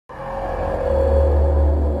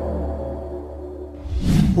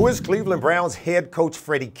Who is Cleveland Browns head coach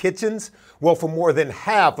Freddie Kitchens? Well, for more than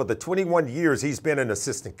half of the 21 years he's been an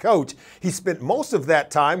assistant coach, he spent most of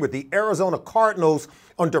that time with the Arizona Cardinals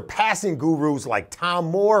under passing gurus like Tom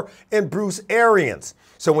Moore and Bruce Arians.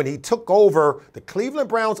 So when he took over the Cleveland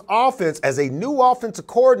Browns offense as a new offensive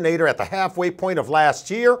coordinator at the halfway point of last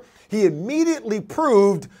year, he immediately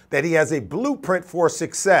proved that he has a blueprint for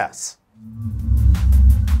success.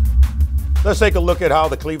 Let's take a look at how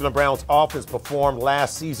the Cleveland Browns offense performed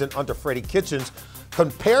last season under Freddie Kitchens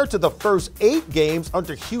compared to the first 8 games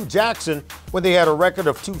under Hugh Jackson when they had a record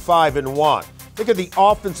of 2-5-1. Look at the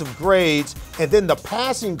offensive grades and then the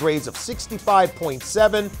passing grades of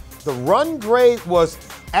 65.7. The run grade was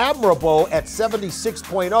admirable at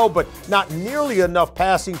 76.0, but not nearly enough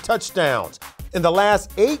passing touchdowns. In the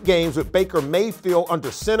last 8 games with Baker Mayfield under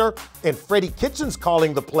center and Freddie Kitchens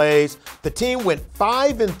calling the plays, the team went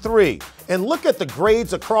 5-3. And look at the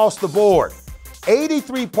grades across the board.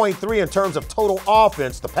 83.3 in terms of total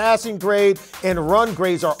offense. The passing grade and run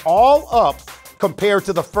grades are all up compared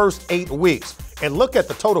to the first 8 weeks. And look at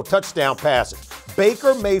the total touchdown passes.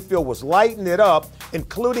 Baker Mayfield was lighting it up,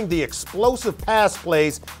 including the explosive pass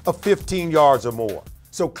plays of 15 yards or more.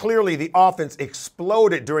 So clearly the offense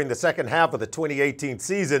exploded during the second half of the 2018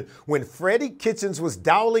 season when Freddie Kitchens was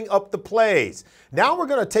dialing up the plays. Now we're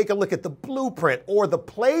going to take a look at the blueprint or the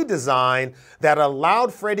play design that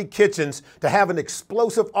allowed Freddie Kitchens to have an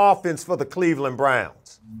explosive offense for the Cleveland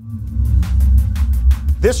Browns.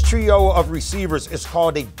 This trio of receivers is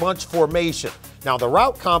called a bunch formation. Now the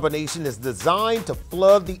route combination is designed to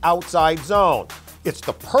flood the outside zone. It's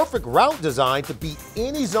the perfect route design to beat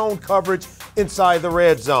any zone coverage inside the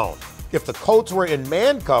red zone. If the Colts were in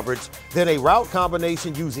man coverage, then a route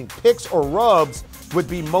combination using picks or rubs would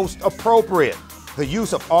be most appropriate. The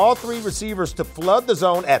use of all 3 receivers to flood the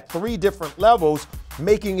zone at 3 different levels,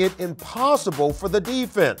 making it impossible for the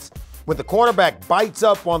defense. When the quarterback bites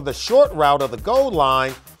up on the short route of the goal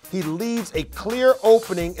line, he leaves a clear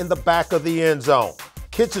opening in the back of the end zone.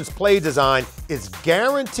 Kitchens' play design is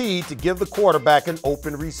guaranteed to give the quarterback an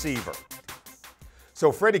open receiver.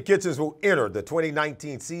 So Freddie Kitchens will enter the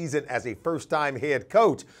 2019 season as a first-time head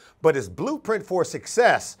coach, but his blueprint for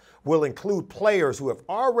success will include players who have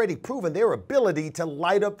already proven their ability to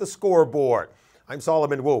light up the scoreboard. I'm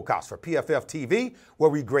Solomon Wilcots for PFF TV, where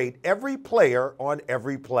we grade every player on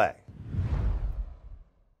every play.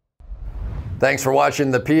 Thanks for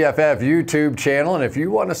watching the PFF YouTube channel, and if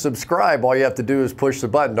you want to subscribe, all you have to do is push the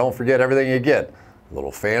button. Don't forget everything you get. A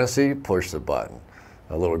little fantasy, push the button.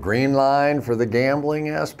 A little green line for the gambling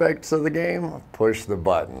aspects of the game, push the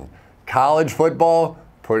button. College football,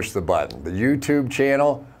 push the button. The YouTube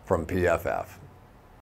channel from PFF.